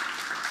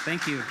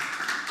Thank you.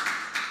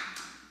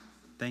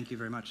 Thank you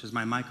very much. Is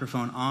my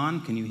microphone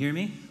on? Can you hear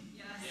me?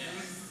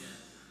 Yes.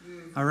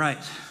 All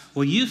right.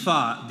 Well, you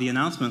thought the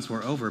announcements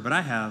were over, but I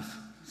have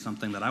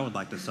something that I would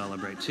like to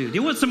celebrate too. Do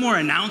you want some more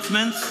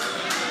announcements?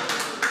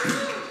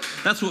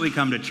 That's what we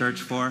come to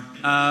church for.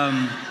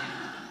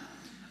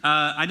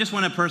 I just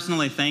want to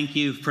personally thank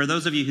you. For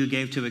those of you who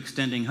gave to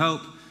Extending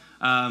Hope,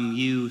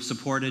 you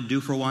supported Do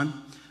for One.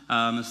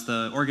 It's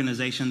the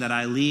organization that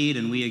I lead,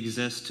 and we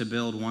exist to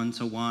build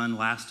one-to-one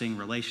lasting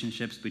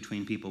relationships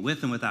between people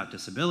with and without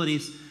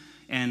disabilities.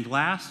 And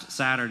last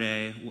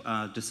Saturday,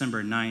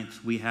 December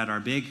 9th, we had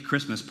our big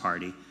Christmas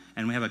party,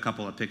 and we have a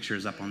couple of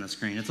pictures up on the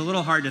screen. It's a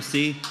little hard to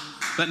see,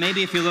 but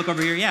maybe if you look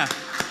over here, yeah.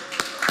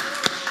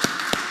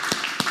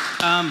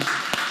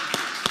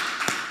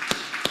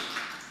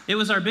 It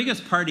was our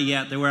biggest party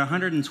yet. There were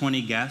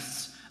 120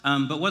 guests.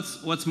 But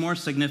what's more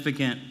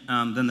significant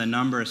than the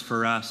numbers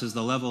for us is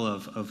the level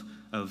of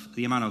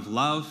the amount of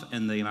love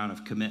and the amount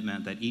of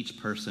commitment that each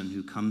person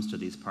who comes to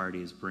these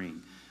parties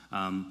bring.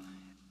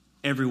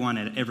 Everyone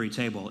at every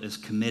table is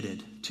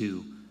committed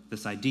to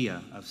this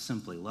idea of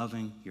simply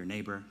loving your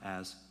neighbor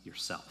as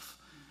yourself.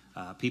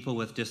 People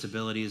with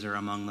disabilities are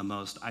among the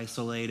most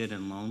isolated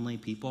and lonely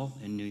people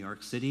in New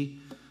York City.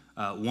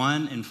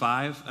 1 in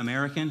 5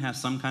 American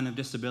has some kind of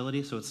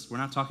disability, so we're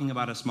not talking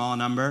about a small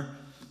number.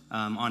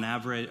 On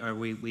average, or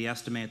we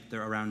estimate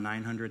there are around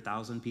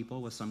 900,000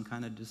 people with some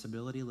kind of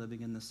disability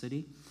living in the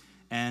city.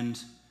 And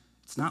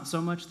it's not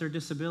so much their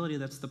disability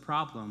that's the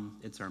problem.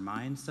 It's our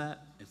mindset,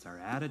 it's our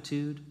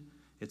attitude,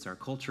 it's our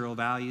cultural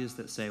values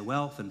that say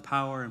wealth and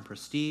power and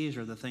prestige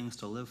are the things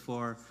to live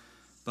for.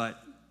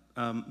 But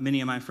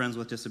many of my friends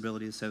with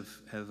disabilities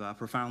have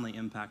profoundly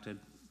impacted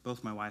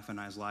both my wife and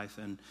I's life.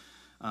 And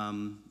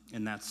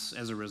that's,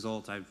 as a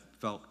result, I've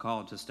felt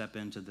called to step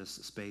into this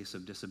space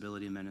of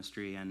disability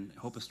ministry, and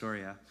Hope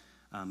Astoria,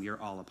 you're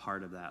all a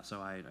part of that.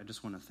 So I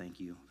just want to thank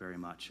you very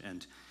much.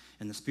 And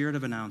in the spirit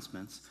of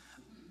announcements,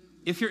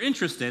 if you're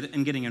interested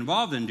in getting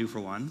involved in Do for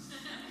One,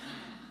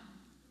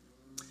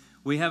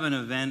 we have an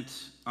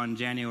event on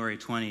January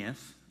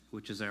 20th,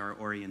 which is our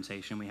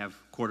orientation. We have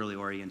quarterly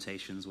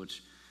orientations,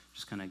 which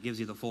just kind of gives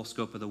you the full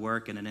scope of the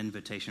work and an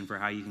invitation for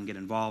how you can get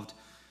involved.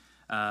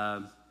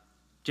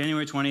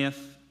 January 20th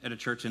at a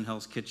church in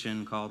Hell's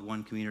Kitchen called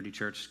One Community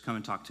Church. Come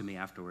and talk to me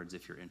afterwards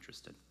if you're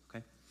interested,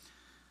 okay?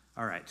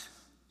 All right.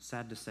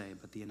 Sad to say,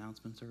 but the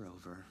announcements are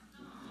over.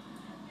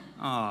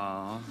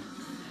 Aww.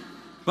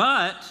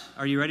 But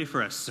are you ready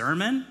for a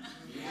sermon?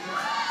 Yeah.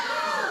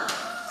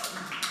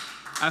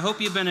 I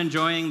hope you've been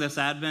enjoying this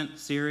Advent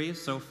series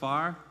so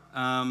far.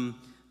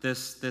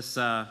 This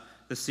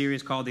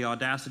series called The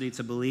Audacity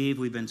to Believe.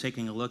 We've been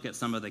taking a look at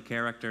some of the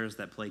characters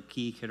that play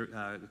key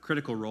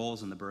critical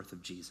roles in the birth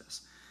of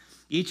Jesus.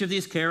 Each of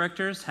these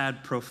characters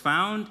had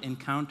profound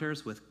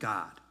encounters with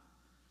God,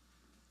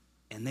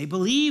 and they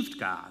believed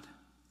God,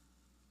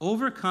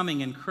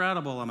 overcoming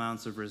incredible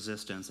amounts of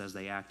resistance as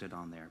they acted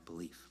on their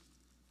belief.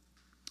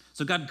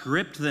 So God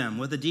gripped them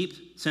with a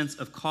deep sense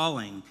of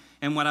calling.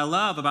 And what I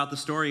love about the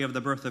story of the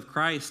birth of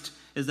Christ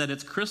is that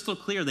it's crystal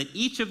clear that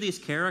each of these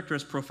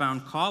characters'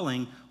 profound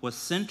calling was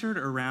centered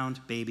around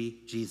baby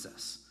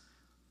Jesus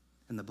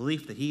and the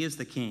belief that he is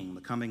the King,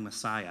 the coming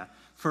Messiah.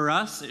 For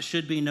us, it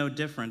should be no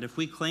different. If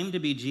we claim to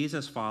be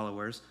Jesus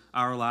followers,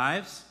 our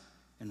lives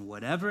and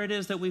whatever it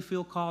is that we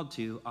feel called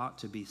to ought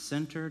to be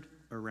centered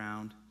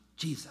around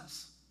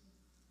Jesus.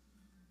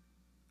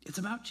 It's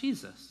about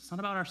Jesus. It's not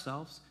about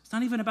ourselves. It's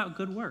not even about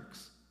good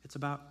works. It's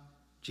about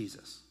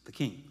Jesus, the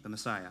King, the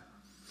Messiah.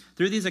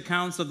 Through these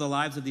accounts of the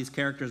lives of these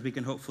characters, we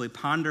can hopefully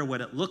ponder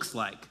what it looks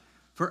like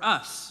for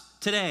us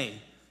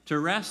today to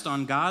rest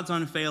on God's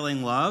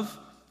unfailing love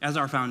as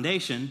our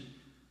foundation.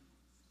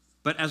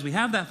 But as we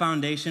have that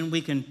foundation,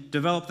 we can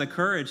develop the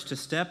courage to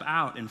step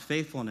out in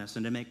faithfulness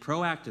and to make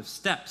proactive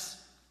steps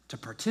to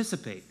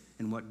participate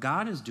in what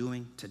God is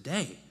doing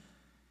today.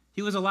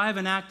 He was alive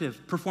and active,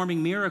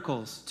 performing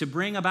miracles to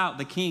bring about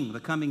the King, the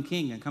coming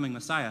King and coming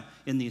Messiah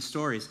in these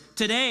stories.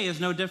 Today is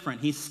no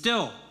different. He's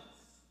still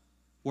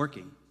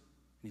working, and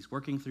he's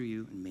working through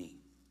you and me.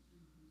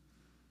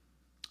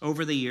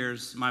 Over the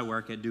years, my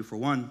work at Do for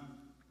One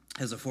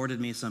has afforded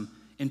me some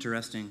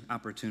interesting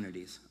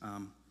opportunities,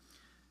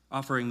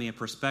 offering me a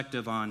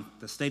perspective on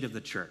the state of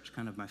the church,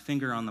 kind of my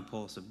finger on the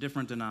pulse of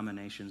different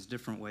denominations,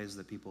 different ways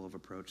that people have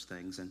approached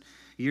things. And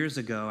years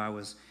ago, I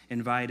was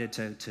invited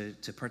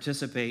to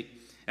participate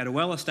at a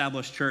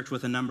well-established church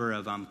with a number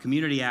of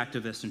community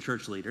activists and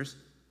church leaders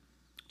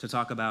to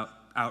talk about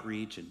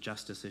outreach and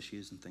justice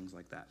issues and things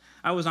like that.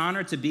 I was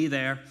honored to be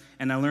there,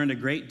 and I learned a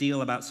great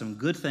deal about some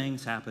good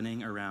things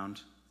happening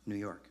around New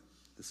York,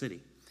 the city.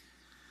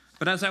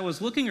 But as I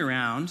was looking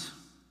around,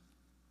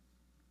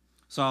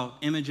 saw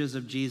images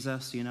of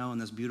Jesus, in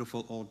this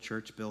beautiful old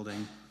church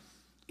building,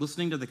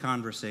 listening to the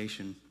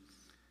conversation.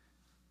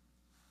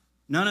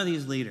 None of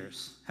these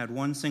leaders had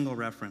one single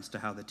reference to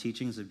how the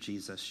teachings of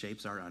Jesus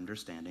shapes our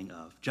understanding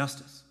of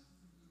justice.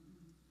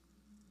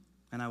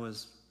 And I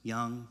was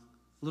young,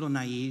 a little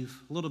naive,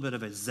 a little bit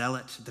of a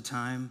zealot at the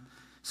time.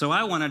 So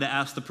I wanted to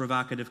ask the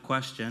provocative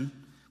question,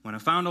 When I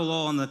found a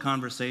lull in the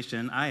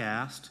conversation, I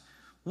asked,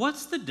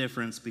 what's the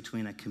difference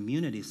between a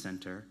community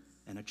center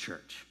and a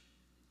church?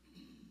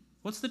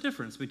 What's the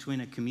difference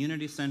between a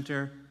community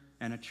center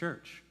and a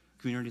church?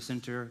 Community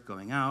center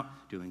going out,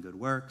 doing good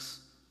works,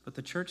 but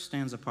the church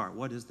stands apart.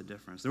 What is the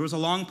difference? There was a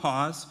long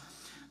pause.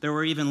 There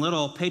were even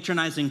little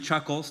patronizing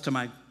chuckles to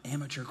my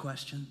amateur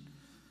question.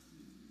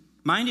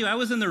 Mind you, I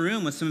was in the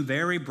room with some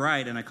very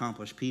bright and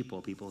accomplished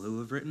people who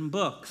have written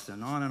books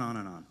and on and on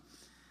and on.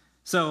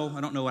 So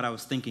I don't know what I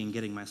was thinking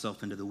getting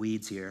myself into the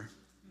weeds here.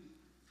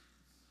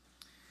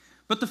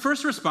 But the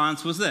first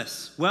response was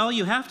this: well,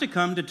 you have to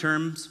come to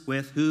terms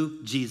with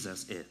who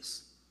Jesus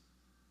is.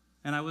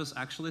 And I was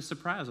actually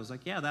surprised. I was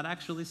like, yeah, that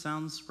actually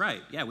sounds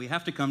right. Yeah, we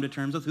have to come to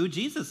terms with who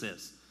Jesus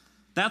is.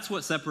 That's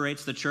what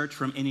separates the church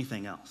from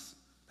anything else.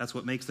 That's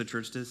what makes the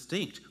church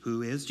distinct.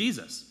 Who is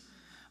Jesus?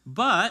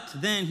 But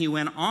then he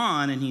went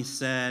on and he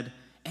said,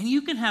 and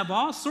you can have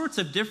all sorts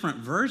of different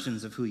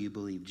versions of who you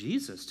believe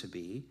Jesus to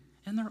be,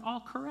 and they're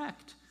all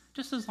correct,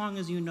 just as long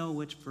as you know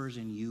which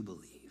version you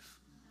believe.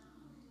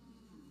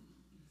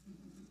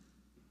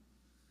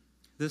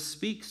 This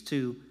speaks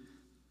to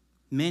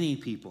many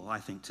people, I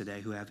think,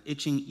 today who have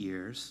itching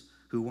ears,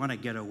 who want to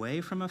get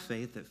away from a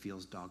faith that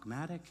feels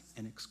dogmatic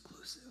and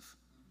exclusive.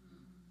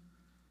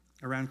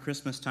 Around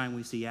Christmas time,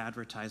 we see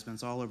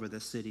advertisements all over the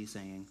city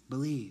saying,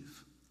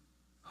 believe,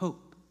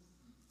 hope,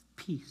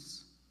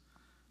 peace.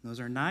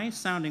 Those are nice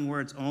sounding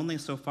words only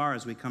so far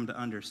as we come to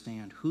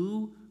understand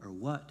who or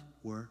what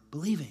we're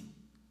believing.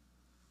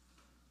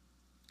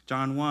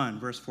 John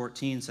 1, verse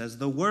 14 says,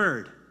 the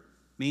Word,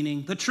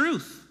 meaning the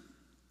truth,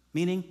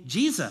 meaning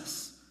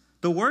Jesus.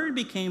 The Word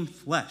became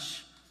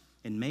flesh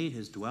and made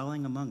his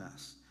dwelling among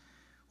us.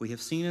 We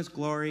have seen his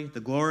glory, the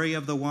glory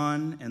of the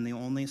one and the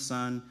only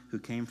Son who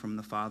came from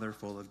the Father,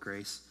 full of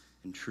grace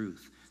and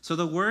truth. So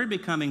the Word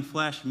becoming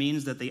flesh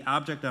means that the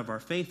object of our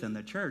faith in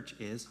the church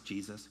is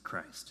Jesus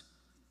Christ,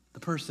 the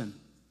person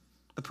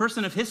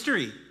of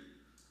history.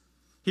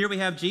 Here we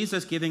have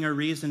Jesus giving a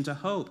reason to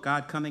hope.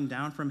 God coming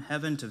down from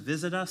heaven to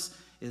visit us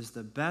is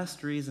the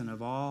best reason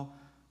of all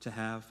to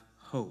have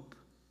hope.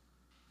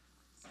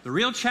 The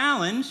real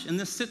challenge, and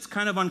this sits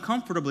kind of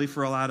uncomfortably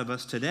for a lot of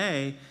us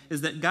today,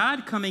 is that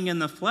God coming in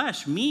the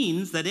flesh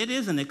means that it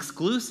is an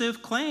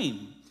exclusive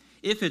claim.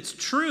 If it's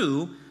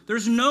true,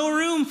 there's no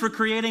room for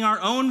creating our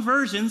own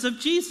versions of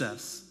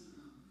Jesus.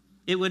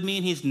 It would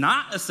mean he's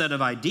not a set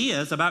of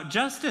ideas about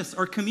justice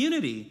or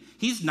community.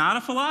 He's not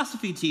a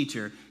philosophy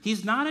teacher.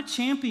 He's not a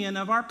champion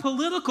of our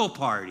political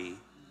party.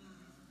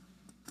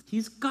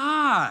 He's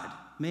God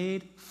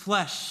made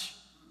flesh.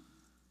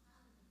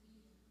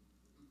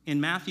 In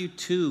Matthew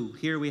 2,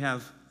 here we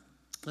have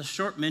a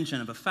short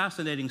mention of a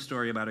fascinating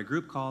story about a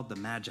group called the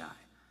Magi.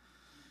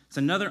 It's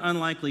another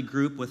unlikely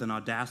group with an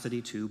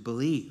audacity to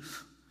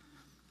believe.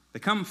 They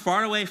come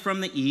far away from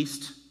the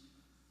east.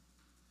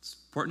 It's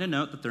important to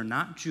note that they're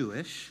not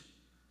Jewish,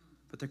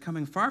 but they're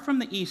coming far from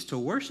the east to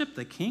worship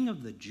the King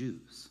of the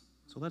Jews.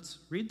 So let's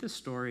read this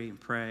story and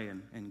pray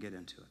and get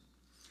into it.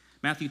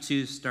 Matthew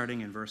 2,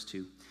 starting in verse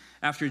 2.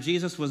 After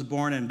Jesus was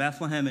born in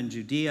Bethlehem in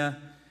Judea,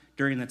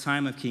 during the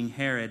time of King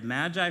Herod,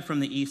 Magi from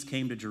the east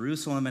came to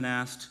Jerusalem and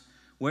asked,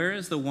 where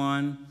is the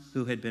one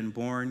who had been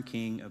born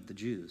King of the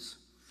Jews?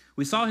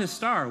 We saw his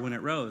star when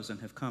it rose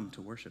and have come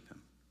to worship him.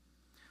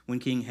 When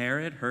King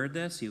Herod heard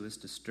this, he was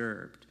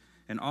disturbed,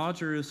 and all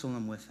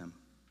Jerusalem with him.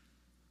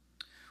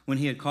 When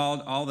he had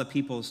called all the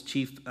people's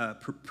chief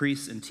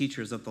priests and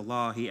teachers of the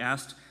law, he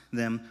asked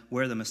them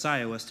where the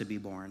Messiah was to be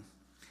born.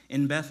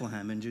 In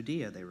Bethlehem in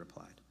Judea, they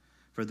replied.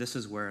 For this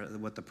is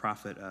what the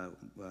prophet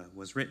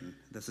was written.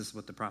 This is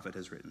what the prophet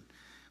has written.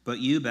 But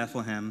you,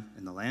 Bethlehem,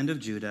 in the land of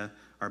Judah,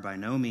 are by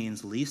no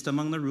means least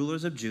among the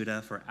rulers of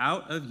Judah, for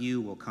out of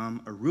you will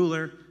come a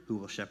ruler who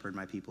will shepherd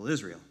my people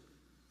Israel.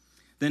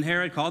 Then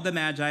Herod called the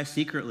Magi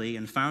secretly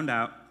and found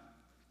out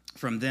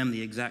from them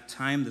the exact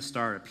time the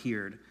star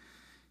appeared.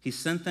 He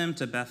sent them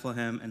to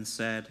Bethlehem and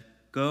said,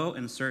 go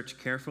and search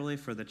carefully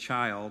for the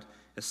child.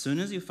 As soon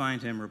as you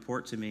find him,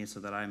 report to me so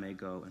that I may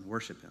go and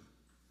worship him.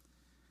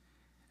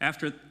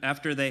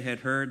 After they had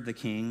heard the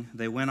king,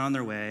 they went on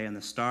their way, and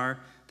the star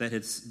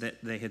that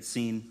they had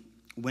seen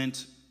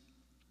went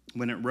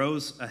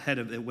ahead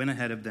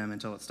of them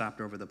until it stopped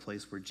over the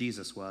place where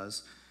Jesus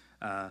was.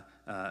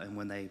 And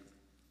when they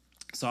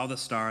saw the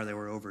star, they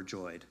were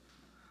overjoyed.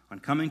 On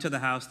coming to the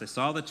house, they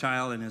saw the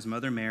child and his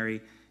mother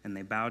Mary, and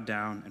they bowed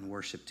down and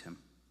worshipped him.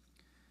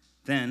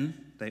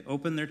 Then they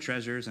opened their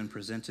treasures and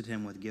presented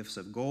him with gifts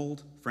of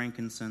gold,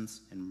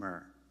 frankincense, and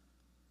myrrh.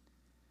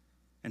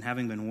 And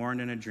having been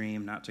warned in a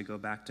dream not to go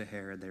back to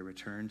Herod, they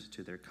returned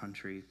to their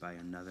country by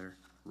another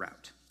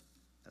route.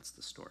 That's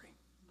the story.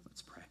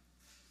 Let's pray.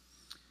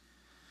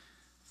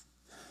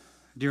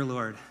 Dear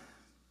Lord,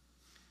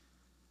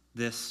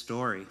 this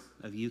story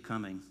of you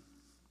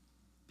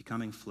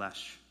becoming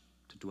flesh,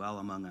 to dwell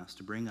among us,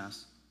 to bring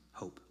us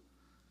hope,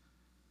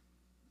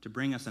 to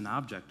bring us an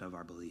object of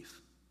our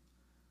belief,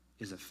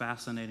 is a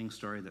fascinating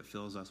story that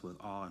fills us with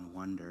awe and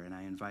wonder. And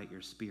I invite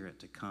your Spirit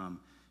to come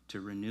to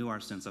renew our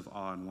sense of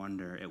awe and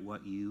wonder at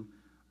what you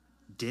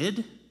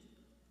did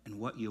and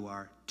what you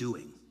are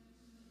doing.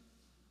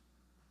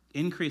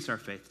 Increase our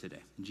faith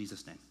today. In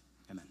Jesus' name,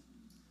 amen.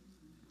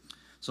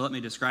 So let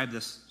me describe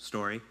this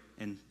story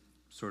in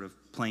sort of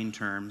plain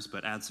terms,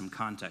 but add some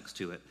context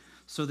to it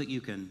so that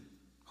you can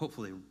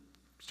hopefully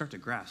start to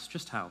grasp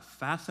just how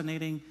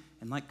fascinating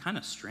and kind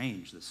of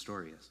strange this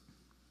story is.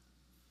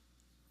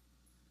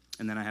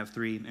 And then I have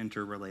 3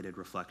 interrelated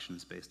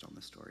reflections based on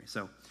this story.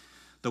 So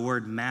the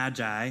word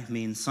Magi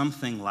means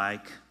something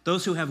like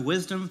those who have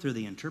wisdom through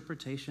the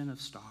interpretation of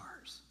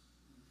stars.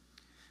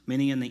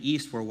 Many in the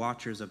East were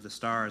watchers of the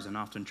stars and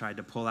often tried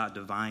to pull out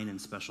divine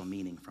and special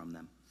meaning from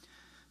them.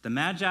 The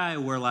Magi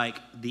were like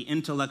the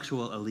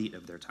intellectual elite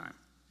of their time.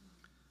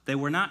 They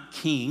were not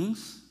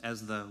kings,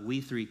 as the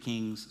We Three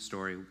Kings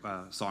story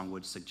song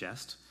would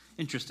suggest.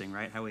 Interesting,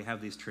 right? How we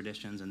have these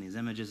traditions and these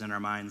images in our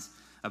minds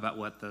about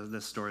what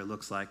this story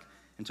looks like.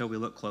 Until we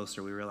look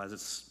closer, we realize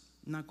it's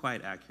not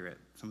quite accurate.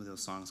 Some of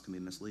those songs can be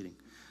misleading.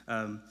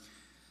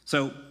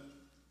 So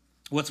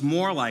what's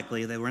more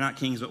likely, they were not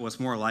kings, but what's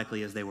more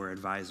likely is they were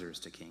advisors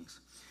to kings.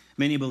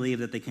 Many believe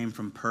that they came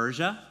from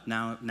Persia,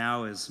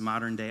 now is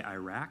modern-day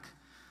Iraq,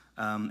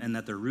 and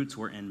that their roots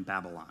were in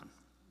Babylon.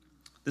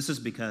 This is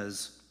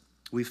because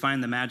we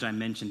find the Magi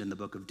mentioned in the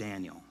book of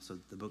Daniel. So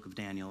the book of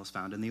Daniel is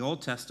found in the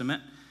Old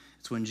Testament.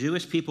 It's when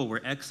Jewish people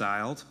were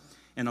exiled,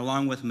 and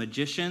along with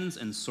magicians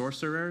and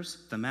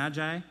sorcerers, the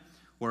Magi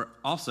were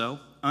also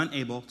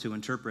unable to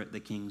interpret the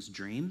king's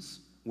dreams,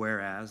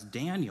 whereas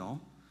Daniel,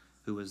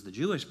 who was the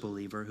Jewish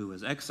believer who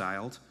was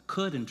exiled,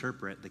 could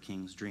interpret the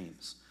king's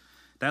dreams.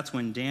 That's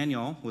when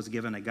Daniel was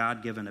given a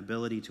God-given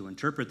ability to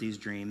interpret these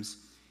dreams.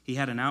 He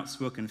had an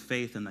outspoken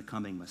faith in the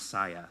coming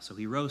Messiah, so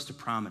he rose to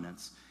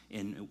prominence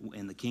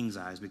in the king's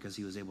eyes because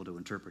he was able to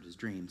interpret his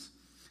dreams.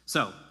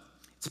 So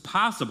it's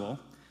possible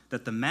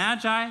that the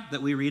Magi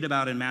that we read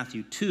about in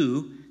Matthew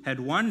 2 had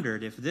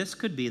wondered if this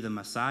could be the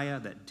Messiah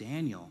that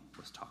Daniel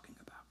was talking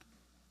about.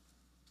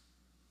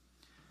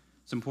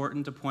 It's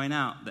important to point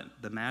out that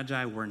the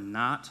Magi were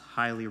not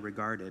highly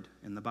regarded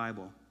in the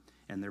Bible,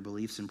 and their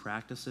beliefs and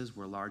practices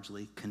were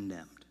largely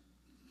condemned.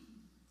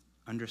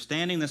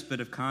 Understanding this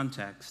bit of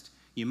context,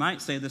 you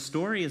might say the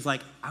story is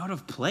out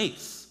of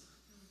place.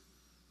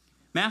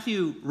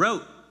 Matthew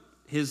wrote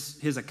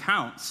his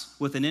accounts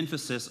with an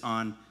emphasis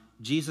on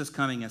Jesus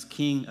coming as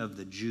King of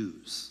the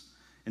Jews.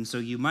 And so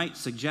you might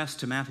suggest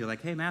to Matthew,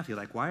 hey, Matthew,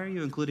 why are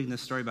you including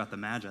this story about the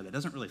Magi? That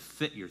doesn't really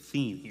fit your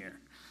theme here.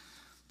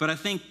 But I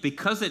think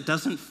because it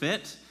doesn't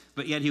fit,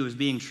 but yet he was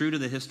being true to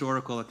the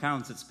historical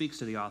accounts, it speaks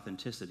to the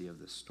authenticity of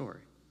this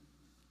story.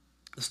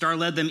 The star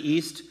led them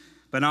east,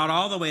 but not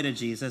all the way to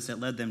Jesus.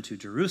 It led them to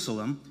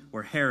Jerusalem,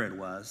 where Herod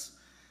was.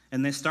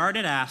 And they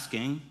started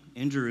asking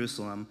in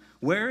Jerusalem,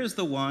 where is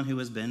the one who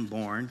has been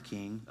born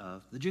King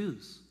of the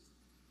Jews?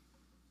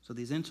 So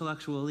these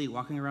intellectual elite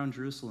walking around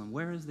Jerusalem,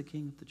 where is the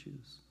King of the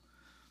Jews?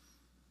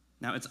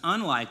 Now, it's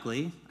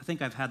unlikely, I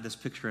think I've had this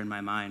picture in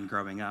my mind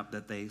growing up,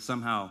 that they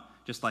somehow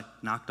just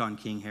knocked on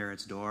King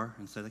Herod's door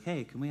and said,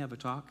 hey, can we have a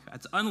talk?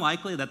 It's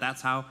unlikely that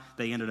that's how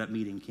they ended up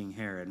meeting King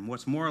Herod. And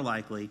what's more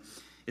likely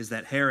is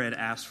that Herod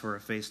asked for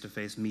a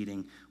face-to-face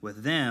meeting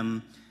with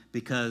them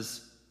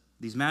because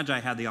these Magi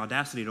had the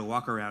audacity to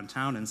walk around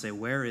town and say,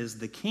 where is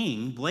the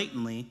king,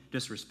 blatantly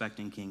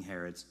disrespecting King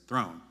Herod's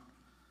throne.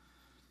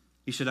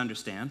 You should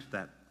understand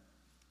that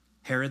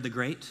Herod the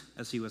Great,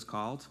 as he was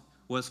called,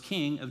 was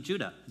king of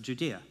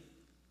Judea,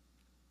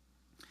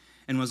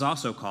 and was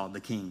also called the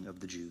King of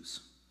the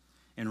Jews.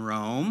 And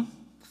Rome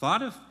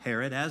thought of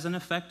Herod as an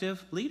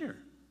effective leader.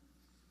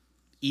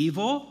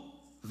 Evil,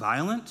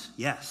 violent,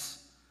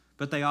 yes,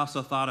 but they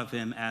also thought of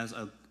him as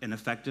an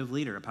effective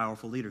leader, a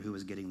powerful leader who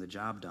was getting the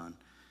job done.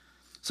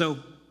 So,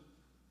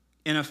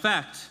 in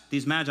effect,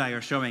 these Magi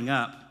are showing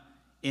up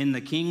in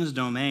the king's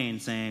domain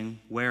saying,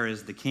 where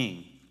is the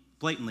king?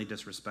 Blatantly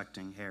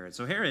disrespecting Herod.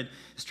 So Herod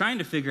is trying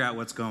to figure out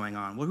what's going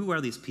on. Well, who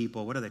are these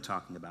people? What are they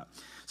talking about?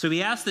 So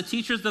he asks the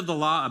teachers of the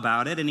law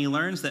about it, and he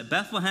learns that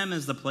Bethlehem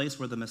is the place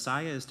where the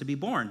Messiah is to be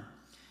born.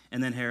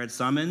 And then Herod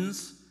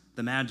summons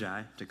the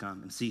Magi to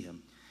come and see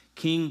him.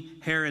 King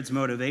Herod's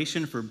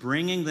motivation for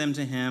bringing them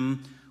to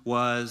him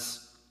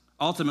was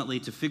ultimately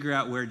to figure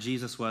out where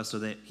Jesus was so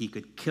that he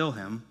could kill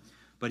him.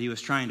 But he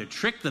was trying to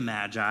trick the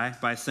Magi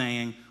by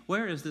saying,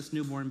 where is this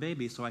newborn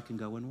baby so I can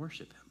go and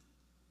worship him?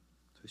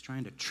 So he's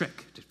trying to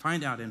trick, to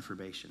find out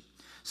information.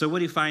 So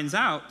what he finds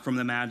out from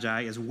the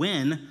Magi is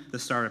when the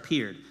star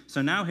appeared.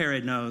 So now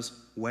Herod knows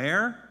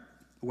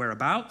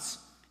whereabouts,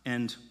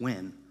 and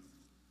when.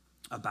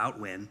 About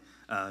when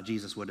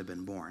Jesus would have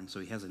been born. So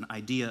he has an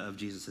idea of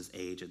Jesus'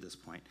 age at this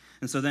point.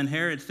 And so then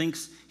Herod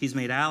thinks he's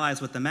made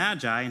allies with the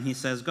Magi, and he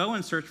says, go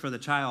and search for the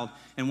child,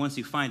 and once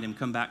you find him,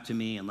 come back to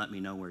me and let me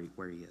know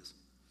where he is.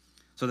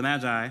 So the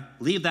Magi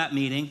leave that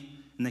meeting,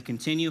 and they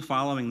continue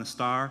following the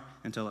star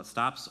until it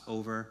stops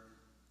over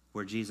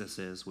where Jesus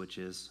is, which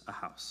is a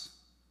house.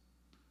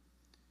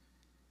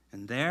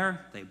 And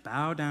there they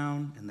bow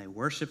down and they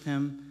worship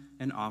him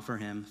and offer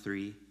him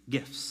 3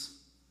 gifts: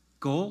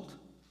 gold,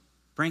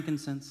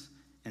 frankincense,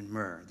 and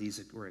myrrh.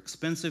 These were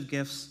expensive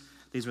gifts.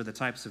 These were the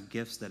types of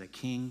gifts that a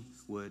king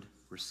would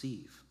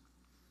receive.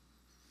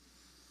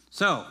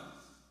 So,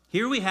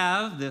 here we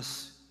have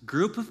this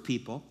group of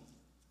people,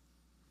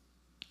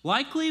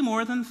 likely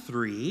more than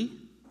 3,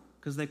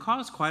 because they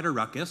caused quite a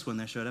ruckus when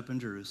they showed up in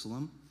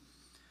Jerusalem.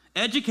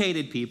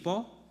 Educated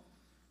people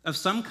of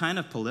some kind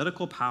of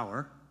political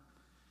power,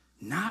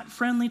 not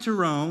friendly to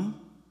Rome,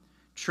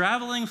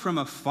 traveling from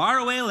a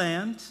faraway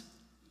land,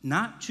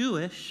 not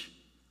Jewish,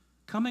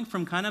 coming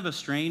from kind of a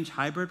strange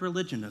hybrid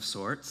religion of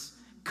sorts,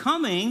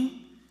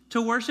 coming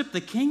to worship the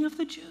King of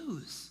the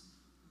Jews.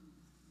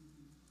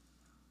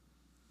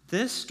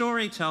 This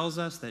story tells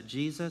us that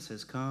Jesus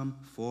has come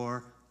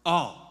for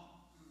all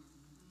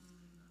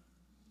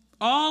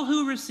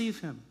who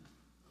receive him.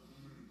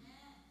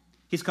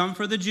 He's come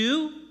for the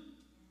Jew,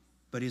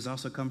 but he's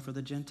also come for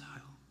the Gentile.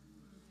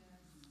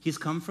 He's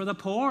come for the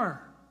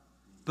poor,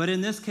 but in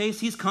this case,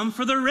 he's come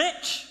for the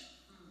rich.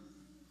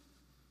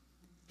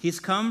 He's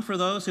come for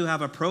those who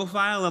have a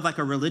profile of like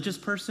a religious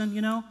person,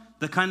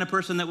 the kind of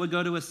person that would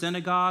go to a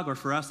synagogue, or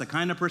for us, the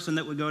kind of person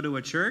that would go to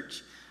a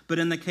church. But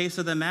in the case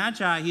of the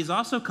Magi, he's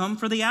also come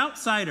for the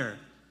outsider.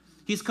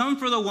 He's come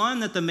for the one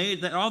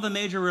that all the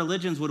major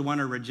religions would want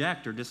to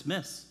reject or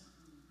dismiss.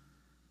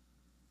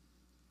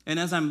 And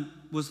as I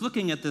was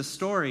looking at this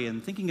story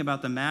and thinking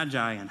about the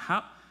Magi and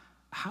how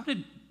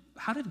did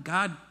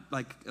God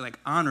like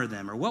honor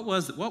them, or what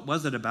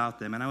was it about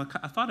them? And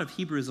I thought of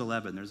Hebrews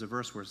 11. There's a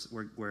verse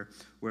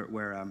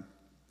where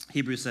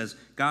Hebrews says,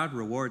 God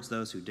rewards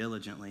those who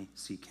diligently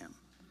seek him.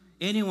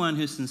 Anyone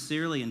who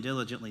sincerely and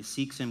diligently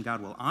seeks him,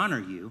 God will honor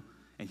you,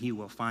 and he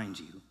will find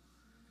you.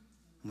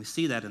 And we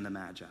see that in the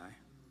Magi.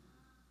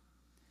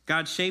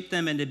 God shaped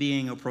them into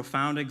being a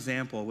profound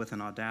example with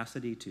an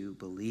audacity to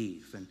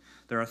believe. And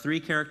there are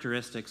 3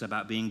 characteristics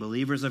about being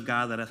believers of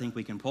God that I think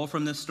we can pull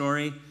from this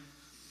story.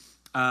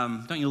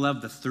 Don't you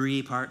love the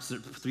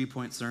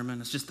 3-point sermon?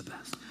 It's just the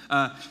best.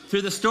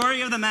 Through the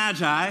story of the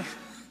Magi,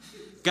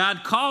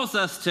 God calls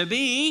us to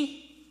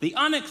be the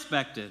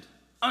unexpected,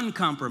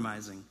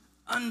 uncompromising,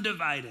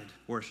 undivided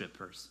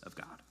worshipers of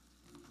God.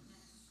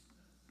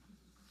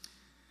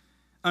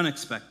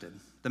 Unexpected.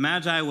 The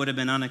Magi would have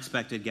been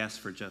unexpected guests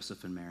for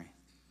Joseph and Mary.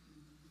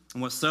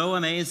 And what's so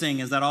amazing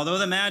is that although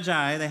the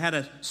Magi, they had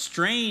a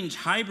strange,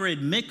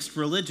 hybrid, mixed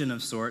religion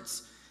of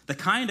sorts, the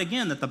kind,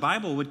 again, that the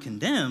Bible would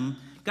condemn,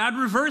 God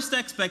reversed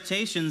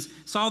expectations,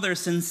 saw their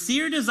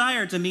sincere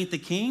desire to meet the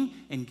king,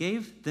 and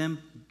gave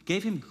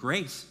him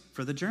grace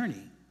for the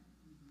journey.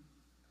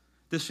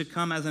 This should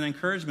come as an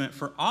encouragement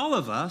for all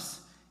of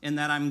us, in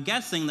that I'm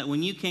guessing that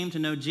when you came to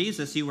know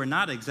Jesus, you were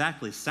not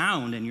exactly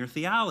sound in your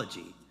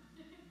theology.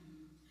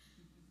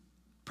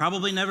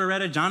 Probably never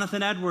read a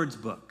Jonathan Edwards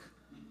book.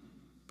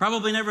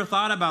 Probably never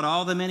thought about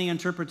all the many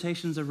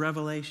interpretations of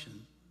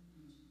Revelation.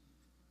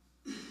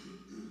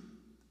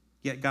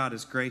 Yet God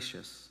is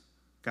gracious.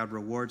 God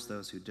rewards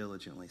those who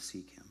diligently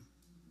seek him.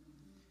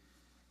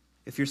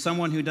 If you're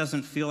someone who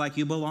doesn't feel like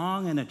you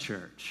belong in a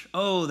church,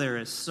 there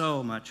is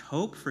so much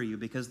hope for you,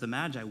 because the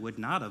Magi would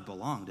not have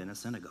belonged in a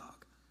synagogue.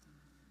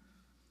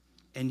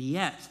 And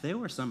yet, they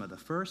were some of the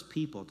first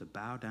people to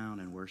bow down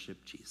and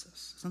worship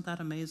Jesus. Isn't that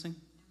amazing?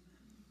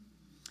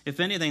 If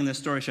anything, this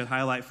story should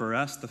highlight for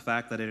us the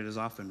fact that it is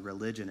often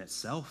religion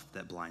itself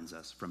that blinds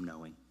us from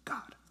knowing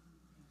God.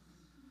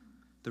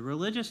 The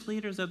religious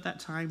leaders of that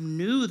time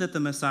knew that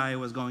the Messiah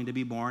was going to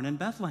be born in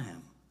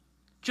Bethlehem,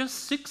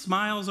 just 6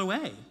 miles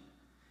away.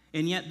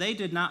 And yet they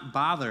did not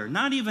bother,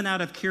 not even out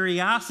of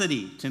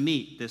curiosity, to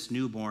meet this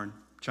newborn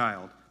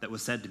child that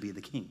was said to be the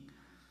king.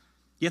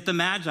 Yet the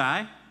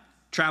Magi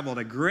traveled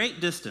a great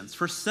distance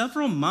for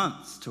several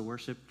months to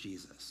worship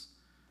Jesus.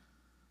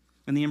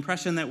 And the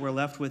impression that we're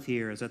left with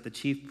here is that the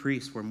chief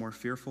priests were more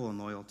fearful and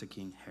loyal to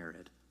King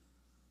Herod.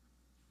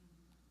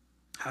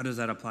 How does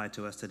that apply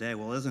to us today?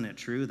 Well, isn't it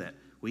true that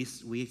we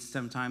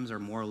sometimes are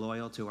more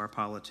loyal to our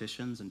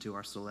politicians and to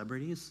our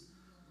celebrities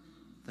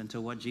than to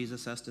what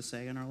Jesus has to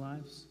say in our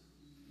lives?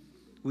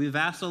 We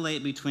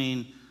vacillate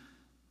between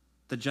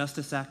the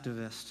justice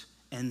activist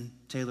and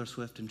Taylor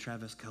Swift and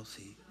Travis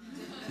Kelce,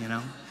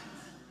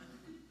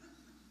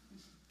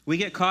 We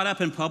get caught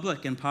up in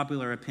public and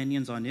popular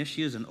opinions on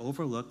issues and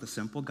overlook the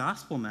simple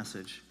gospel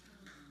message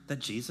that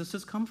Jesus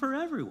has come for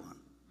everyone.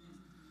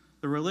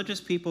 The religious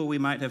people we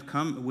might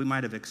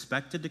have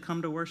expected to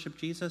come to worship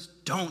Jesus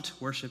don't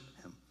worship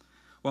him.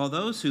 While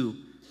those who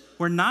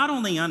were not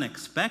only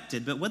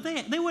unexpected, but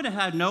they would have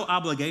had no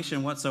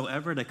obligation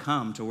whatsoever to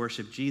come to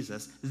worship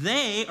Jesus,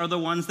 they are the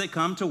ones that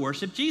come to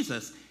worship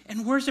Jesus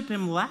and worship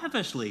him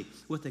lavishly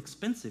with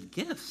expensive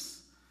gifts.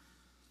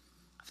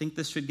 I think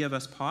this should give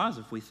us pause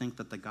if we think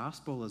that the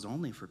gospel is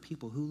only for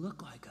people who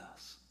look like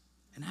us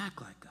and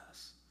act like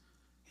us.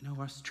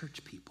 Us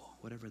church people,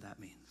 whatever that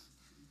means.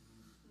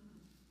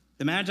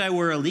 The Magi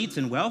were elites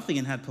and wealthy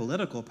and had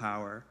political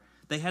power.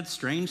 They had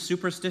strange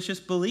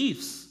superstitious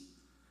beliefs.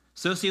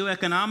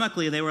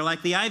 Socioeconomically, they were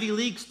like the Ivy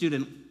League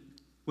student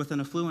with an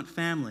affluent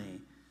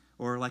family,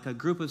 or like a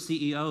group of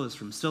CEOs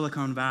from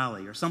Silicon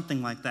Valley, or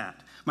something like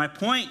that. My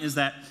point is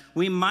that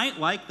we might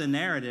like the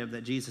narrative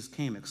that Jesus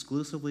came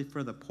exclusively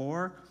for the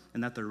poor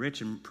and that the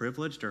rich and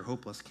privileged are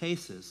hopeless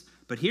cases.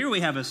 But here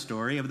we have a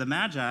story of the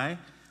Magi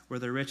where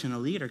the rich and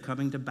elite are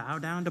coming to bow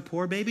down to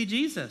poor baby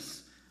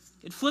Jesus.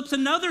 It flips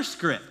another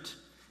script.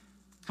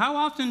 How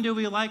often do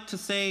we like to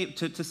say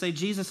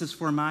Jesus is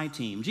for my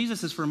team,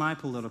 Jesus is for my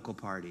political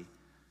party?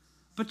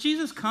 But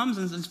Jesus comes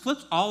and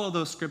flips all of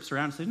those scripts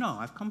around and says, no,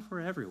 I've come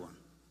for everyone.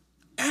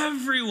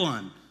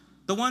 Everyone.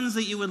 The ones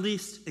that you would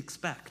least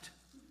expect.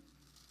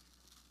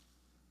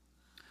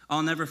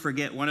 I'll never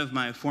forget one of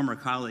my former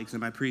colleagues in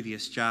my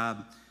previous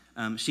job.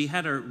 She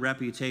had a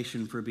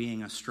reputation for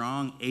being a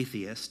strong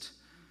atheist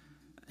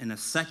and a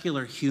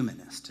secular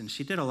humanist, and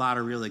she did a lot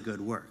of really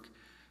good work.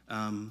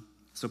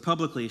 So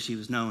publicly, she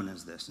was known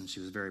as this, and she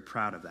was very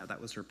proud of that.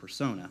 That was her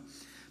persona.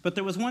 But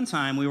there was one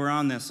time we were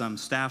on this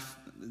staff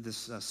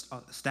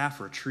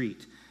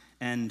retreat,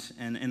 and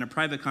in a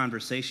private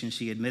conversation,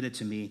 she admitted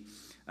to me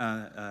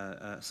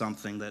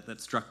something that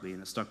struck me,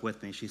 and it stuck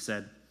with me. She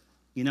said,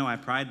 I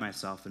pride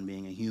myself in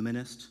being a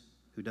humanist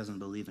who doesn't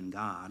believe in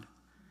God,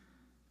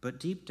 but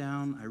deep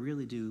down, I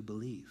really do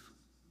believe,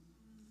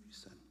 she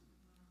said.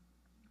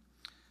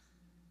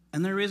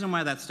 And the reason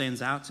why that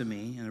stands out to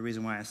me, and the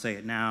reason why I say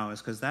it now,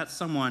 is because that's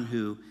someone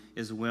who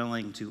is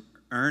willing to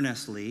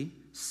earnestly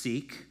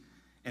seek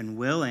and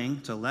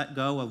willing to let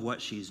go of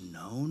what she's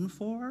known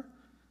for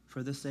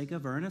the sake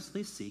of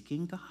earnestly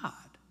seeking God.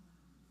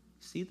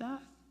 See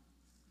that?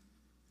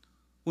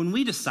 When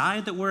we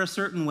decide that we're a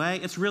certain way,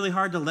 it's really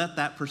hard to let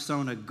that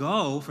persona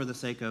go for the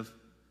sake of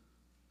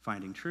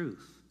finding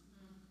truth.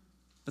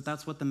 But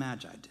that's what the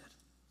Magi did.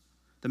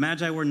 The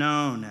Magi were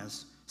known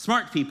as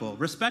smart people,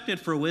 respected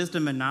for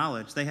wisdom and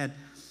knowledge. They had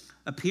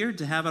appeared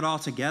to have it all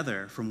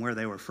together from where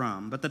they were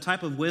from, but the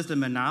type of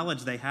wisdom and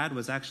knowledge they had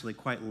was actually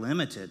quite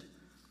limited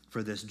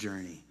for this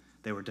journey.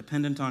 They were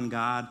dependent on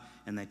God,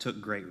 and they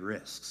took great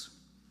risks.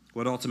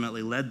 What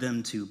ultimately led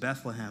them to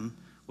Bethlehem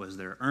was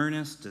their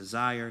earnest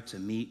desire to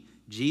meet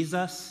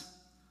Jesus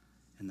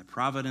and the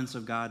providence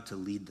of God to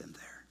lead them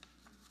there.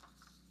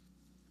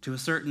 To a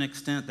certain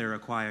extent, their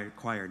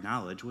acquired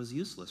knowledge was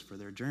useless for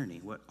their journey.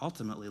 What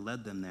ultimately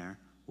led them there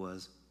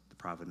was the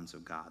providence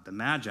of God. The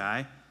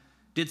Magi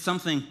did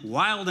something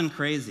wild and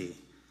crazy.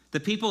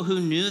 The people who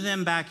knew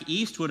them back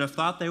east would have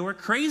thought they were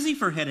crazy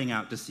for heading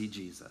out to see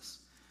Jesus.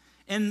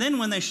 And then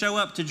when they show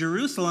up to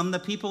Jerusalem, the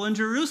people in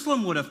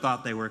Jerusalem would have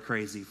thought they were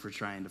crazy for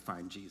trying to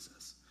find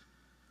Jesus.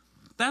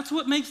 That's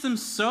what makes them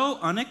so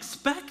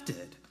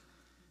unexpected.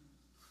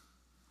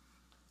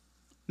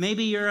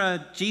 Maybe you're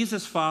a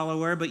Jesus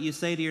follower, but you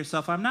say to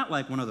yourself, I'm not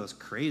like one of those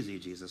crazy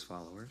Jesus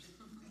followers.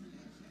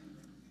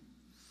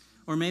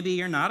 Or maybe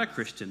you're not a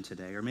Christian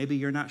today, or maybe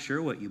you're not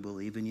sure what you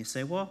believe, and you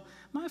say, well,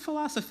 my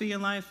philosophy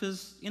in life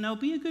is,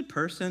 be a good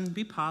person,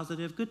 be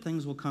positive, good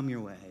things will come your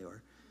way.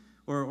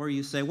 Or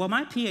you say, well,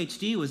 my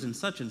PhD was in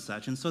such,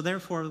 and so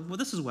therefore, well,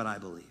 this is what I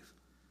believe.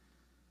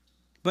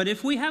 But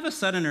if we have a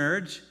sudden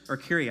urge or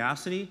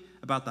curiosity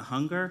about the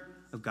hunger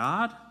of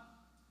God,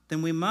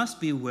 then we must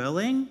be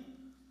willing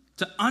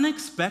to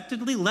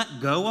unexpectedly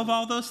let go of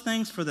all those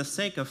things for the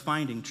sake of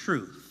finding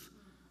truth.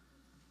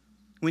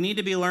 We need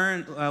to be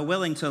learn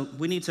to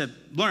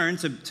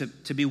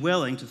be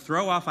willing to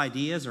throw off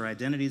ideas or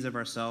identities of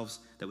ourselves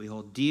that we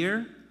hold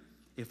dear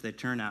if they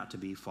turn out to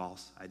be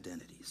false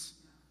identities.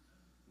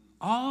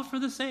 All for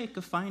the sake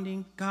of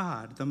finding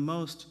God, the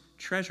most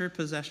treasured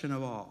possession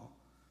of all.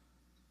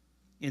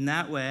 In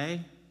that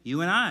way, you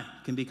and I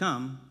can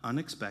become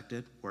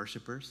unexpected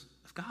worshipers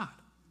of God.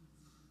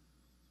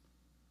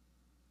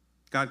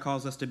 God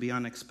calls us to be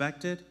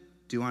unexpected,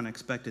 do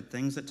unexpected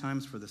things at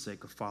times for the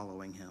sake of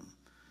following him.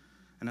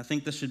 And I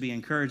think this should be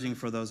encouraging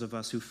for those of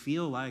us who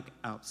feel like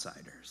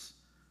outsiders.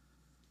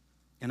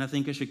 And I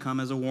think it should come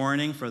as a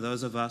warning for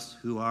those of us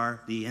who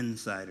are the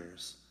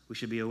insiders. We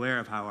should be aware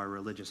of how our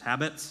religious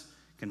habits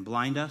can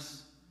blind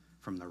us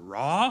from the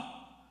raw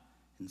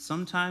and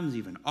sometimes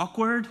even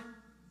awkward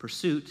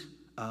pursuit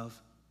of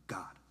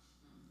God.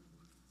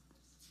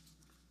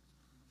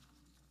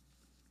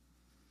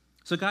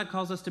 So God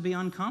calls us to be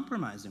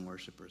uncompromising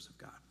worshipers of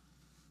God.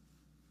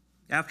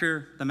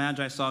 After the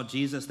Magi saw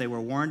Jesus, they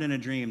were warned in a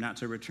dream not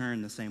to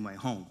return the same way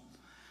home.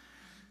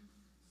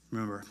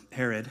 Remember,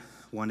 Herod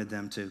wanted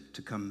them to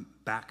come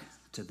back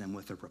to them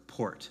with a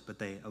report, but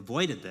they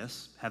avoided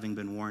this, having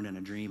been warned in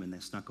a dream, and they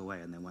snuck away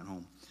and they went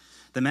home.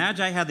 The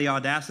Magi had the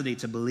audacity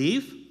to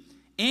believe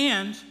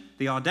and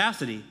the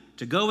audacity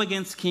to go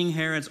against King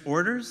Herod's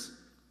orders.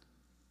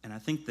 And I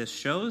think this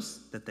shows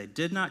that they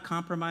did not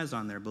compromise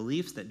on their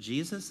beliefs that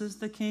Jesus is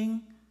the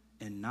king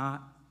and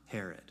not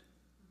Herod.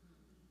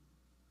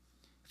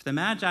 If the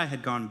Magi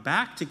had gone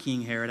back to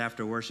King Herod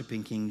after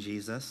worshiping King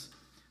Jesus,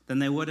 then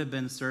they would have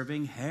been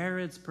serving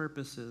Herod's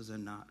purposes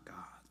and not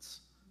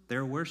God's.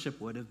 Their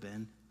worship would have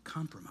been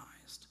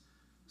compromised.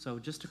 So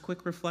just a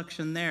quick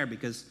reflection there,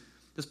 because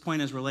this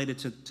point is related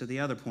to the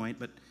other point,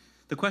 but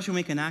the question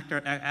we can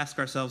ask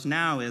ourselves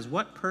now is,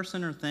 what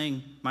person or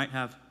thing might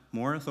have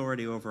more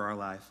authority over our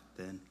life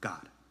than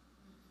God?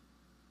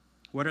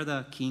 What are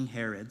the King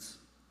Herods,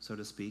 so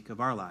to speak, of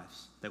our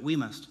lives that we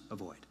must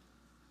avoid?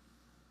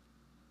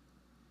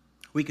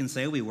 We can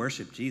say we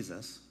worship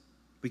Jesus.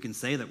 We can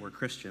say that we're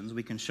Christians.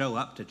 We can show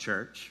up to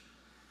church.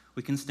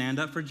 We can stand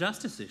up for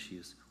justice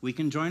issues. We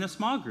can join a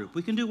small group.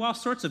 We can do all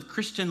sorts of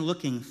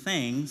Christian-looking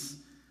things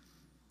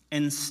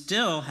and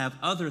still have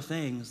other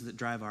things that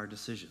drive our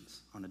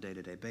decisions on a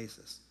day-to-day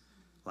basis,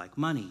 like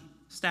money,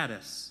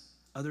 status,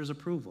 others'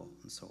 approval,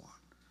 and so on.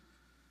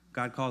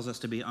 God calls us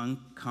to be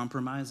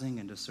uncompromising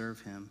and to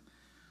serve him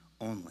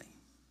only.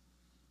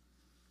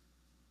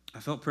 I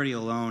felt pretty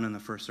alone in the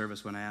first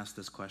service when I asked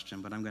this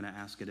question, but I'm going to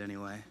ask it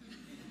anyway.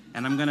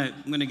 And I'm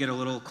going to get a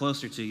little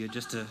closer to you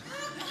just to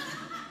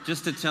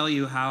tell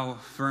you how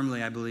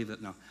firmly I believe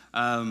it. No.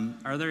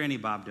 Are there any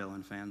Bob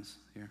Dylan fans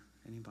here?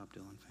 Any Bob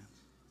Dylan fans?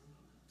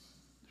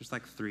 There's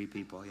like 3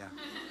 people, yeah.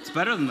 It's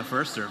better than the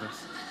first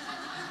service.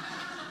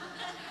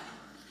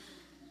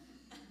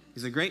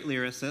 He's a great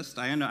lyricist.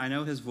 I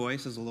know his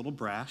voice is a little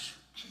brash.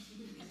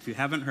 If you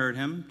haven't heard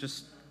him, I'm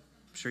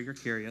sure you're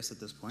curious at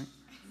this point.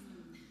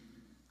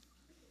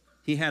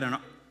 He had an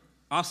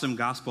awesome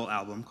gospel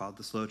album called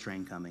The Slow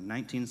Train Coming,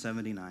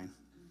 1979.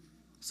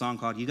 A song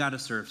called You Gotta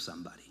Serve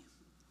Somebody.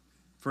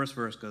 First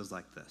verse goes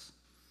like this.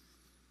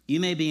 You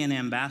may be an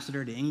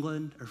ambassador to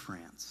England or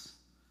France.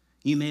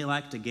 You may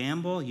like to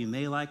gamble. You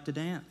may like to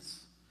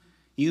dance.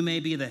 You may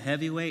be the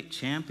heavyweight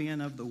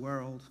champion of the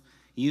world.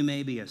 You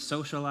may be a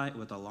socialite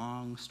with a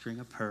long string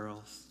of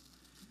pearls.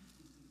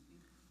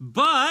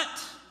 But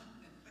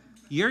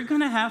you're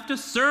going to have to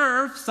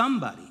serve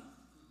somebody.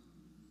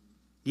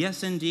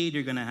 Yes, indeed,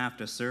 you're going to have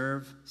to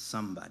serve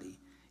somebody.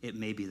 It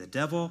may be the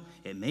devil,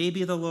 it may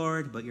be the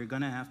Lord, but you're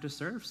going to have to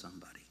serve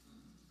somebody.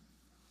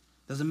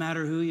 Doesn't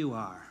matter who you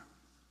are.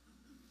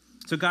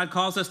 So God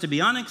calls us to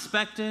be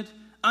unexpected,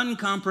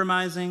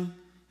 uncompromising,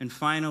 and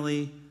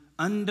finally,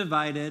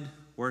 undivided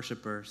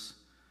worshipers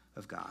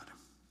of God.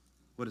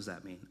 What does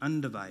that mean?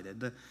 Undivided.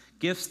 The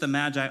gifts the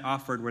Magi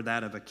offered were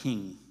that of a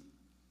king.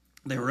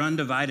 They were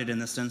undivided in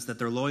the sense that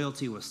their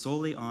loyalty was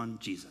solely on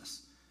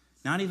Jesus,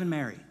 not even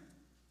Mary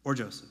or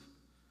Joseph.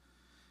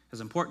 As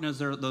important as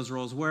those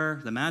roles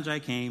were, the Magi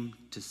came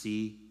to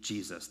see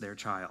Jesus, their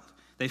child.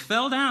 They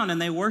fell down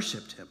and they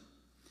worshiped him.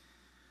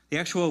 The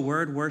actual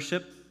word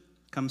worship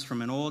comes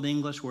from an Old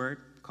English word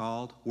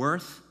called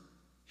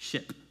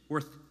worth-ship,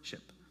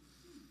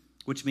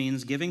 which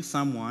means giving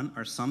someone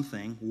or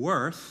something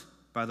worth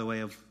by the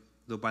way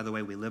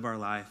we live our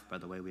life, by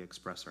the way we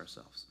express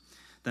ourselves.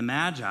 The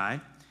Magi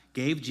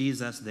gave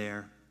Jesus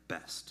their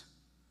best,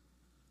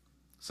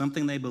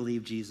 something they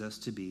believed Jesus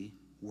to be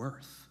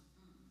worth.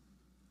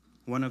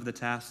 One of the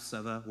tasks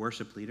of a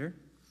worship leader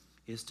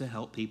is to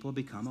help people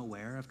become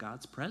aware of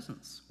God's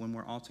presence when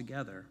we're all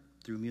together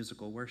through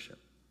musical worship.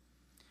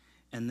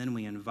 And then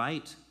we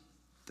invite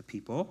the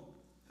people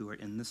who are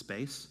in the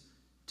space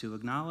to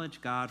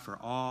acknowledge God for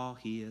all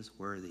he is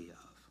worthy of.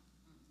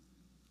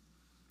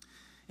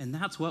 And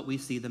that's what we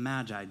see the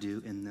Magi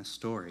do in this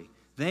story.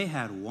 They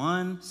had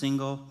one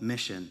single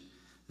mission.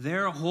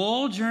 Their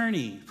whole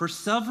journey for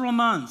several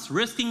months,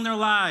 risking their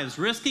lives,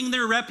 risking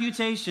their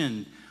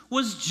reputation,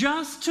 was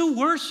just to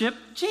worship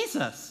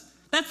Jesus.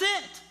 That's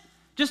it.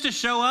 Just to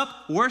show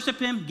up, worship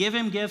him, give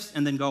him gifts,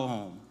 and then go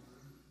home.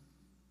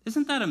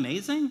 Isn't that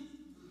amazing?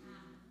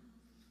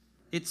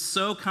 It's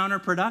so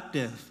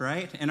counterproductive,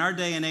 right? In our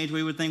day and age,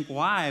 we would think,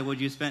 why would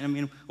you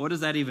spend, what does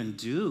that even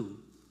do?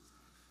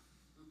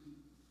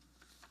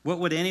 What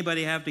would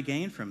anybody have to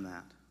gain from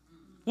that?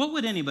 What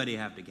would anybody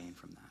have to gain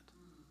from that?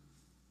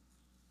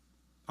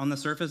 On the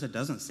surface, it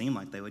doesn't seem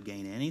like they would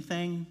gain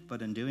anything,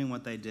 but in doing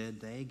what they did,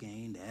 they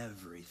gained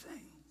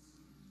everything.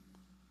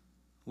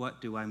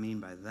 What do I mean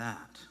by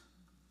that?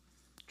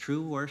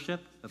 True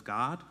worship of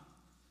God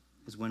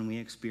is when we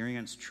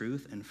experience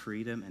truth and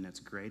freedom in its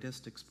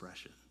greatest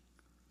expression.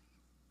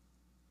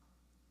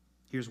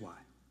 Here's why.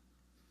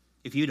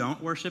 If you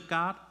don't worship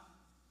God,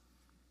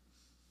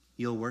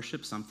 you'll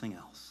worship something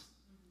else.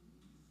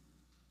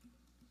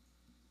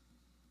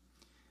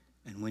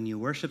 And when you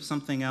worship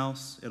something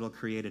else, it'll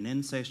create an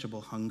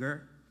insatiable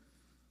hunger,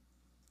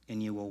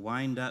 and you will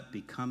wind up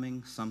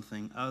becoming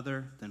something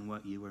other than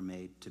what you were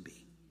made to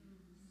be.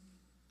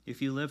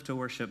 If you live to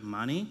worship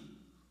money,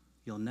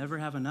 you'll never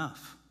have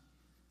enough,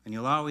 and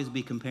you'll always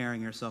be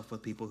comparing yourself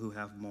with people who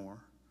have more.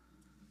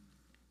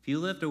 If you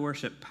live to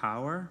worship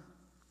power,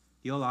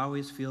 you'll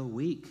always feel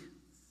weak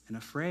and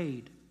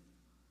afraid.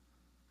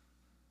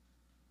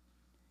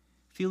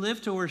 If you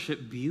live to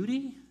worship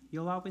beauty,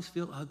 you'll always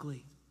feel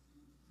ugly.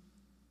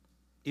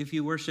 If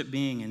you worship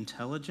being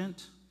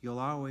intelligent, you'll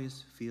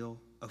always feel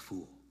a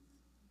fool.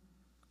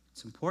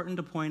 It's important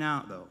to point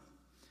out, though,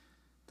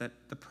 that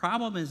the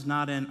problem is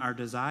not in our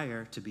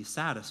desire to be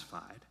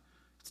satisfied.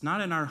 It's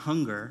not in our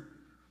hunger.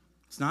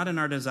 It's not in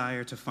our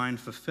desire to find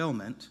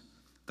fulfillment.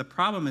 The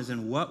problem is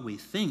in what we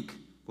think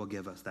will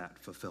give us that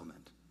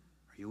fulfillment.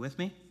 Are you with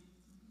me?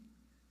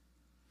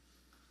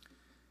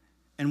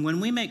 And when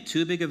we make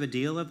too big of a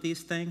deal of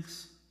these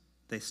things,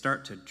 they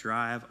start to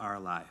drive our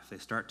life. They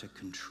start to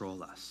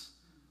control us.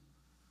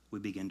 We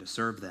begin to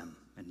serve them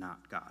and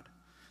not God.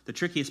 The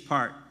trickiest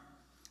part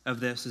of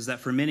this is that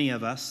for many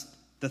of us,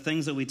 the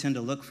things that we tend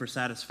to look for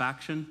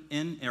satisfaction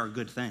in are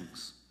good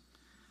things,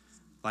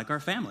 like our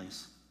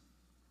families,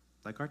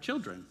 like our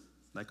children,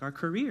 like our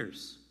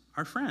careers,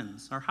 our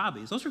friends, our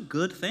hobbies. Those are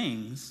good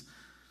things.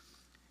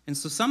 And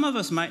so some of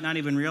us might not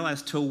even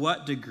realize to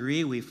what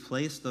degree we've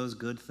placed those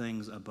good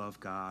things above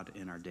God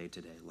in our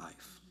day-to-day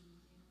life.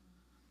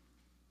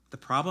 The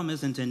problem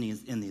isn't in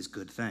these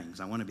good things.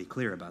 I want to be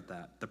clear about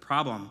that. The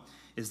problem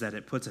is that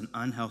it puts an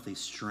unhealthy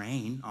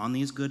strain on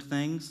these good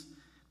things,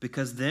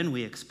 because then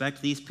we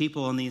expect these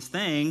people and these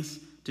things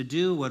to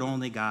do what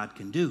only God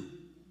can do.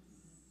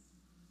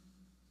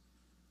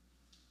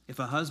 If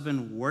a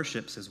husband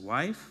worships his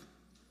wife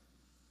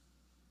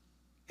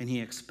and he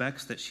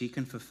expects that she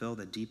can fulfill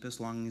the deepest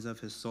longings of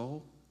his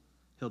soul,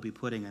 he'll be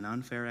putting an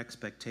unfair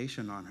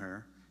expectation on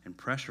her and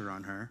pressure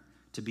on her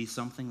to be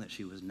something that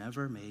she was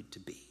never made to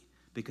be,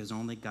 because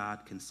only God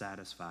can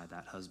satisfy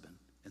that husband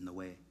in the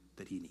way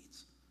that he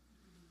needs.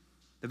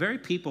 The very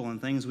people and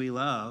things we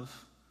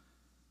love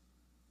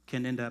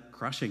can end up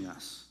crushing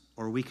us,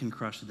 or we can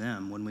crush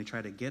them when we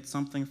try to get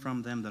something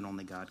from them that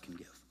only God can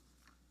give.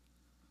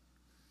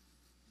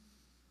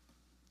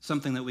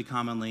 Something that we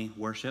commonly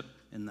worship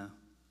in the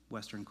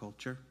Western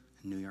culture,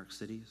 in New York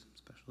City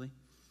especially,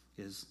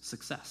 is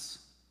success.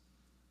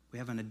 We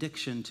have an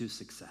addiction to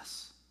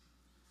success.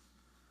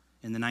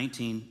 In the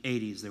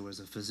 1980s, there was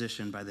a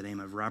physician by the name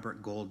of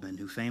Robert Goldman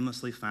who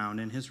famously found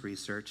in his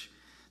research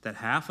that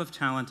half of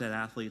talented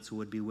athletes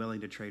would be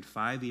willing to trade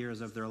 5 years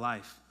of their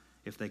life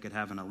if they could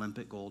have an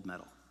Olympic gold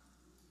medal.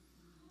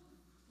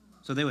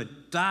 So they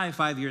would die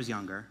 5 years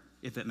younger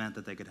if it meant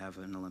that they could have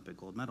an Olympic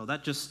gold medal.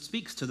 That just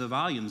speaks to the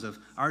volumes of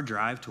our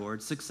drive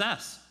towards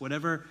success,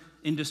 whatever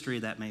industry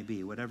that may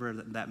be, whatever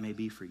that may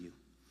be for you.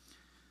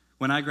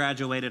 When I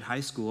graduated high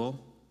school,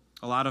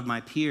 a lot of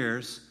my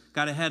peers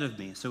got ahead of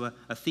me. So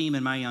a theme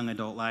in my young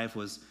adult life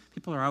was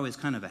people are always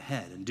kind of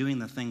ahead and doing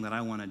the thing that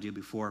I want to do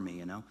before me,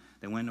 you know.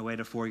 They went away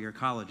to 4-year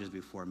colleges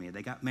before me.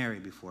 They got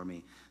married before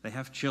me. They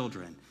have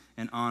children,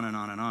 and on and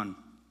on and on.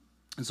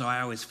 And so I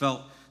always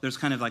felt there's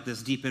kind of like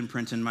this deep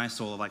imprint in my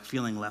soul of like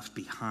feeling left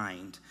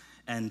behind.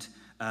 And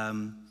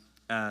I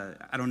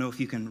don't know if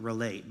you can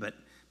relate,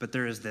 but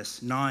there is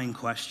this gnawing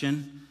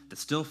question that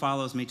still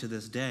follows me to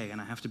this day, and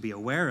I have to be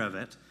aware of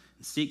it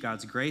and seek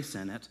God's grace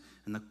in it.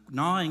 And the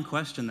gnawing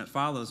question that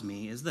follows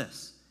me is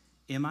this: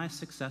 am I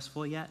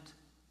successful yet?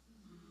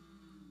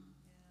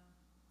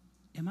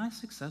 Am I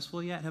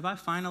successful yet? Have I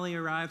finally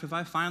arrived? Have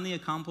I finally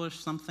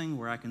accomplished something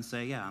where I can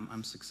say, yeah,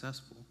 I'm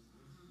successful?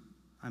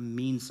 I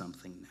mean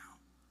something now.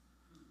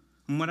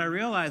 And what I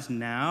realize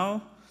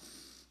now,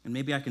 and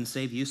maybe I can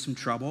save you some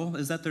trouble,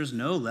 is that there's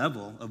no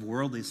level of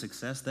worldly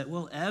success that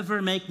will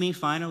ever make me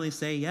finally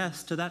say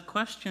yes to that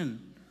question.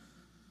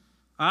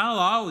 I'll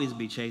always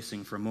be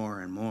chasing for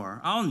more and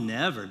more. I'll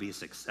never be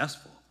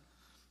successful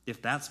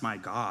if that's my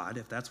God,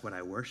 if that's what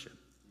I worship.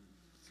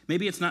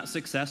 Maybe it's not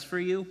success for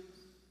you,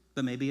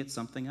 but maybe it's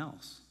something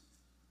else.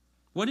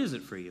 What is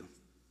it for you?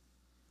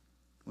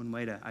 One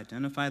way to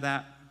identify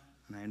that,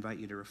 and I invite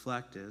you to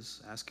reflect,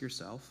 is ask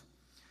yourself,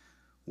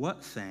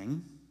 what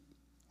thing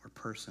or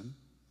person,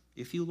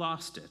 if you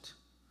lost it,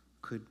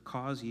 could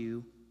cause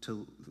your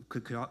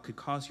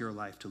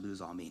life to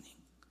lose all meaning?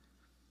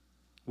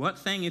 What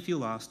thing, if you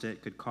lost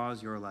it, could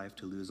cause your life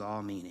to lose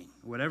all meaning?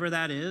 Whatever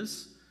that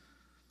is,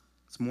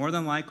 it's more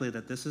than likely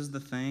that this is the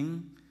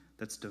thing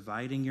that's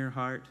dividing your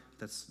heart,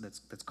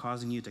 that's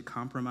causing you to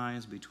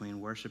compromise between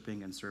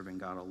worshiping and serving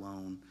God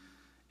alone.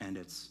 And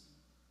it's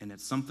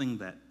something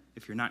that,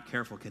 if you're not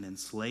careful, can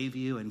enslave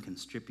you and can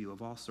strip you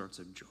of all sorts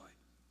of joy.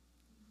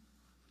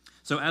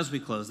 So as we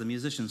close, the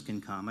musicians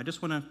can come. I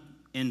just want to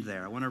end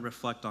there. I want to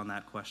reflect on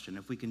that question.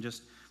 If we can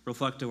just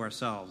reflect to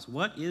ourselves,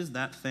 what is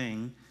that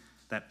thing,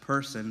 that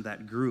person,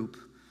 that group?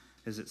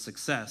 Is it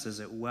success? Is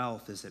it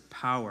wealth? Is it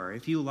power?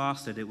 If you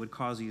lost it, it would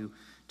cause you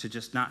to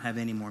just not have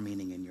any more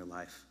meaning in your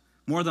life.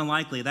 More than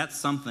likely, that's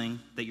something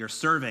that you're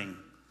serving.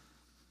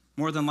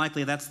 More than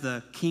likely, that's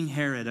the King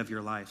Herod of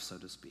your life, so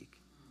to speak.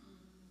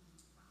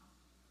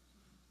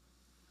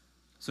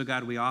 So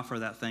God, we offer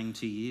that thing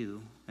to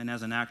you, and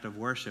as an act of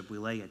worship, we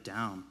lay it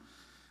down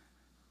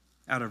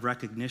out of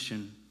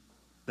recognition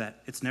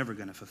that it's never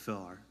going to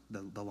fulfill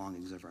the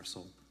longings of our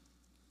soul.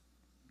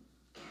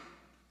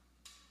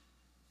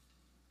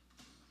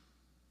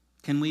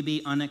 Can we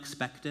be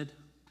unexpected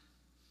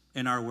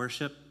in our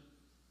worship?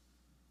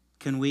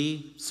 Can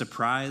we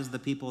surprise the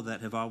people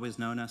that have always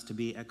known us to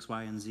be X,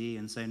 Y, and Z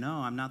and say, no,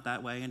 I'm not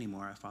that way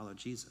anymore. I follow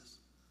Jesus.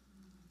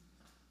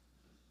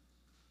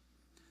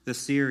 The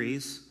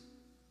series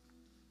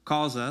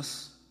calls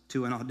us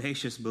to an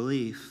audacious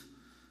belief,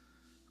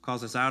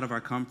 calls us out of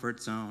our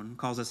comfort zone,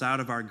 calls us out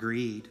of our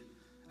greed,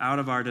 out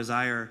of our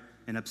desire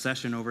and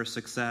obsession over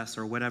success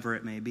or whatever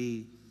it may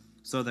be,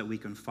 so that we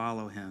can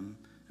follow him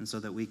and so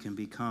that we can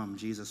become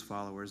Jesus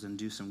followers and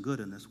do some good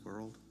in this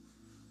world.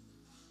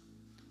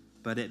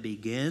 But it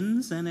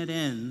begins and it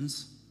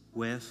ends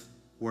with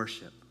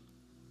worship.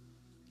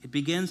 It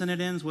begins and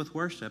it ends with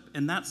worship,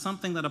 and that's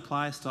something that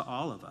applies to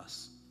all of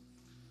us.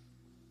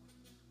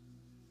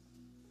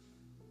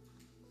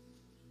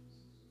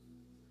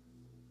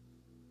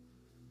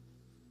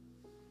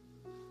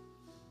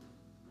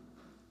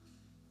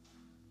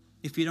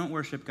 If you don't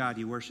worship God,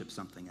 you worship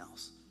something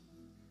else.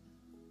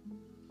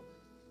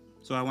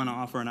 So I want to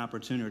offer an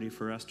opportunity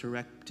for us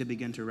to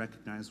begin to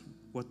recognize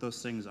what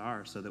those things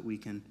are so that we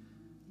can,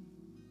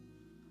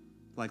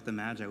 like the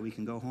Magi, we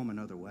can go home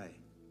another way.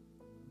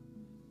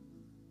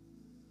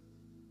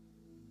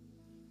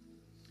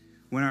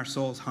 When our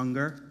souls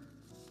hunger,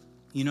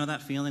 you know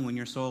that feeling when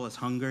your soul is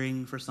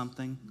hungering for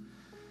something?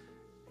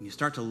 And you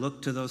start to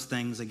look to those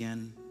things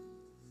again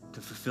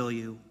to fulfill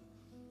you.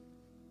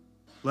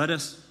 Let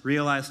us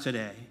realize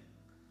today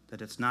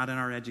that it's not in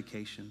our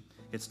education.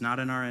 It's not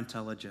in our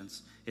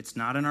intelligence. It's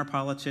not in our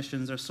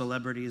politicians or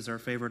celebrities or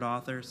favorite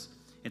authors.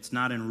 It's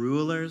not in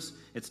rulers.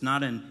 It's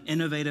not in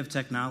innovative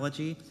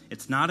technology.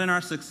 It's not in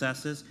our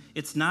successes.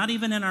 It's not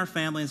even in our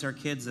families or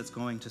kids that's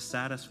going to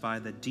satisfy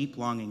the deep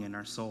longing in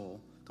our soul.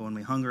 The one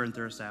we hunger and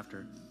thirst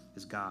after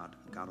is God,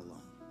 God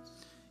alone.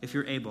 If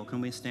you're able, can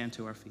we stand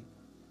to our feet?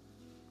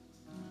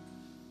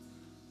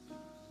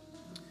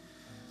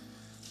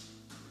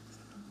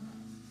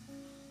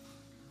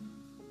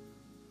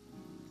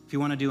 If you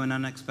want to do an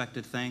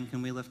unexpected thing,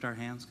 can we lift our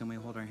hands? Can we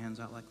hold our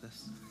hands out like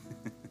this?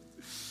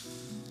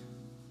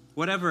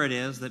 Whatever it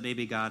is that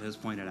maybe God has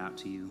pointed out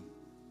to you,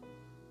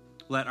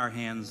 let our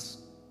hands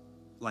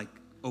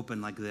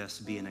open like this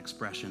be an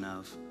expression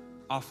of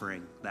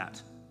offering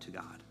that to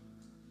God.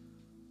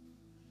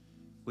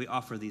 We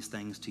offer these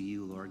things to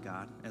you, Lord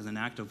God. As an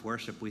act of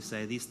worship, we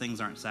say these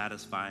things aren't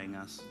satisfying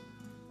us,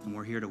 and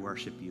we're here to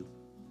worship you.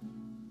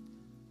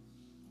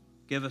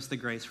 Give us the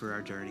grace for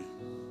our journey.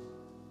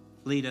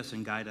 Lead us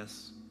and guide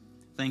us.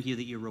 Thank you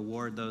that you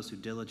reward those who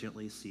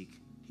diligently seek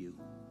you.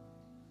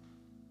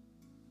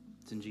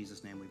 It's in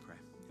Jesus' name we pray.